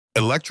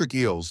Electric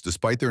eels,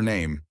 despite their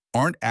name,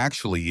 aren't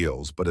actually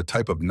eels, but a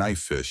type of knife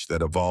fish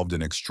that evolved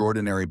an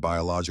extraordinary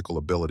biological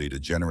ability to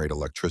generate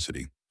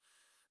electricity.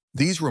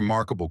 These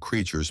remarkable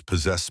creatures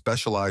possess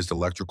specialized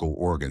electrical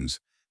organs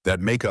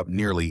that make up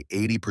nearly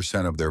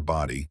 80% of their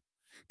body,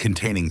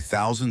 containing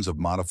thousands of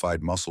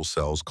modified muscle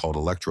cells called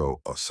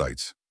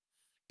electrocytes.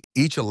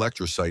 Each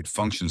electrocyte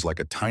functions like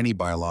a tiny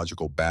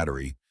biological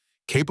battery,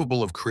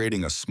 capable of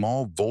creating a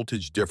small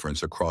voltage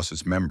difference across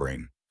its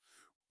membrane.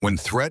 When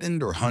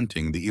threatened or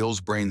hunting, the eel's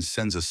brain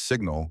sends a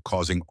signal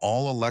causing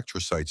all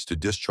electrocytes to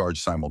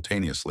discharge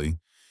simultaneously,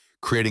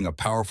 creating a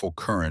powerful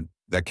current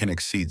that can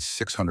exceed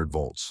 600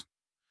 volts.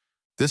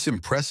 This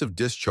impressive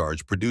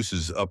discharge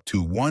produces up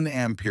to 1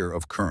 ampere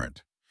of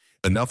current,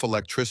 enough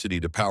electricity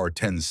to power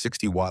 10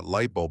 60-watt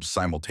light bulbs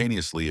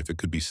simultaneously if it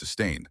could be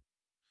sustained.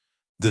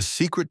 The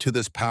secret to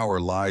this power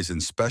lies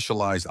in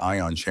specialized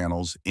ion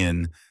channels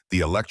in the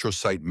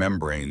electrocyte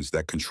membranes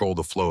that control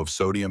the flow of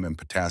sodium and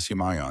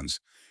potassium ions,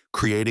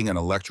 creating an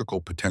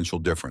electrical potential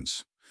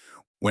difference.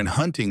 When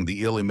hunting,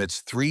 the eel emits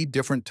 3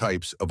 different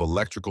types of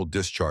electrical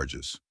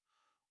discharges: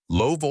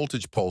 low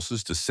voltage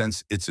pulses to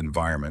sense its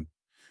environment,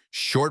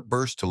 short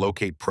bursts to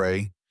locate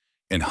prey,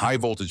 and high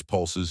voltage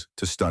pulses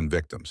to stun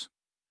victims.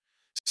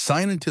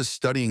 Scientists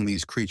studying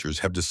these creatures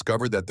have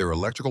discovered that their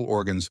electrical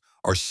organs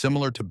are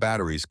similar to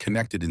batteries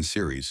connected in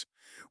series,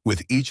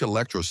 with each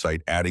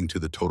electrocyte adding to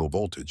the total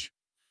voltage.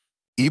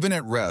 Even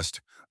at rest,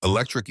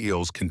 electric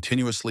eels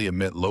continuously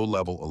emit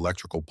low-level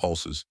electrical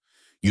pulses,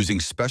 using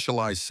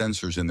specialized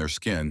sensors in their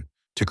skin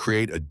to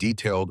create a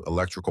detailed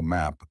electrical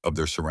map of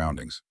their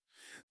surroundings.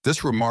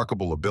 This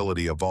remarkable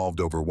ability evolved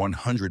over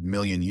 100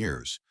 million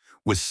years,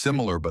 with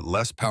similar but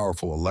less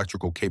powerful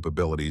electrical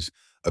capabilities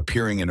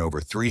appearing in over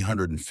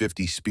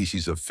 350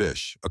 species of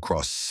fish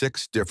across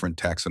 6 different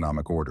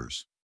taxonomic orders.